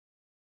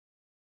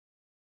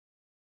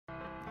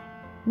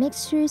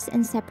Mixtures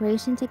and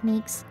separation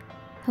techniques,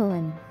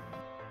 poem.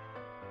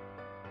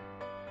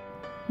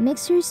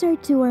 Mixtures are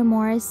two or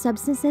more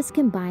substances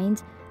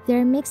combined. They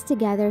are mixed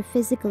together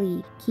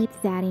physically. Keep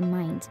that in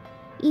mind.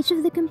 Each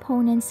of the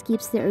components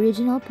keeps their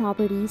original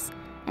properties,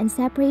 and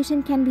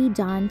separation can be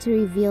done to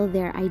reveal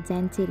their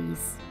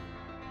identities.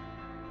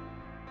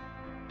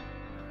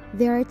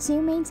 There are two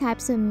main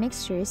types of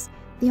mixtures,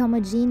 the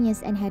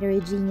homogeneous and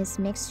heterogeneous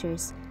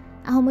mixtures.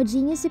 A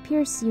homogeneous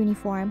appears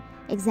uniform,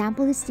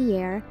 example is the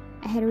air.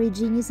 A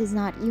heterogeneous is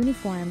not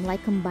uniform,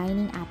 like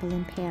combining apple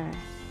and pear.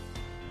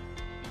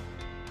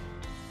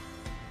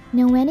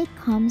 Now when it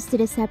comes to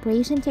the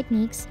separation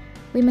techniques,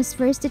 we must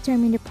first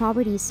determine the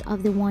properties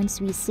of the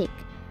ones we seek.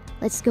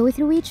 Let's go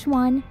through each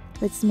one,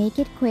 let's make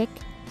it quick,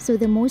 so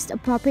the most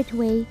appropriate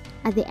way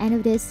at the end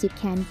of this you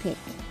can pick.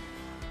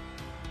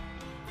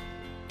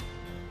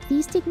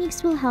 These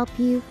techniques will help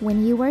you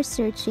when you are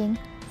searching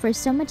for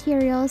some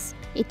materials.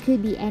 It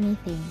could be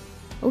anything.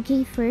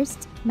 Okay,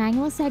 first,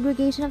 manual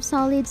segregation of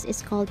solids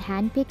is called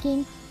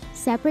handpicking.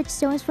 Separate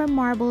stones from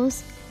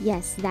marbles,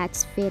 yes,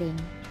 that's fitting.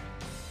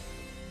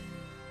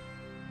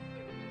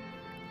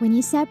 When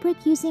you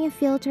separate using a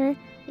filter,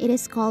 it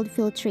is called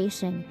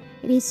filtration.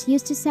 It is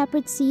used to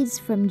separate seeds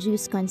from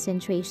juice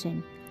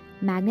concentration.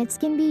 Magnets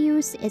can be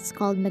used, it's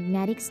called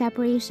magnetic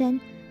separation.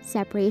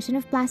 Separation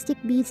of plastic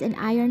beads and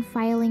iron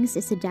filings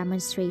is a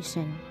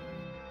demonstration.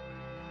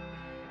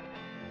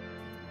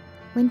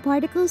 When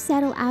particles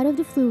settle out of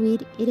the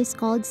fluid, it is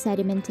called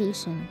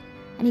sedimentation.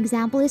 An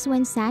example is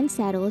when sand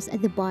settles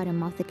at the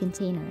bottom of the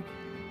container.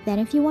 Then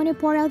if you want to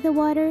pour out the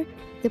water,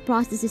 the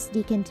process is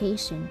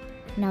decantation.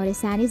 Now the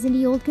sand is in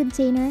the old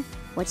container,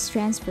 what's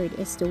transferred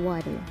is the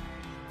water.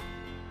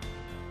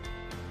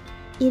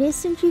 It is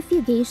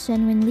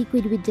centrifugation when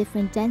liquid with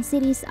different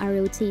densities are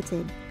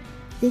rotated.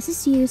 This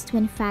is used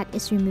when fat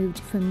is removed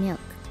from milk.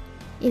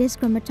 It is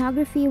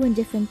chromatography when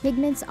different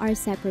pigments are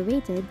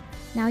separated.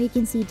 Now you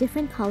can see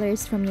different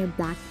colors from your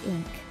black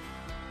ink.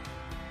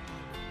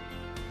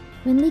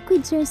 When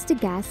liquid turns to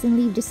gas and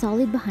leaves the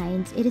solid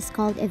behind, it is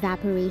called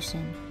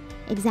evaporation.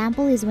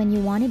 Example is when you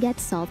want to get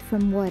salt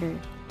from water.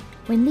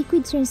 When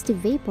liquid turns to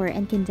vapor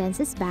and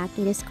condenses back,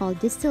 it is called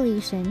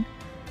distillation.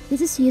 This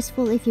is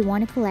useful if you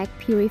want to collect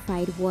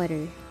purified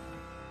water.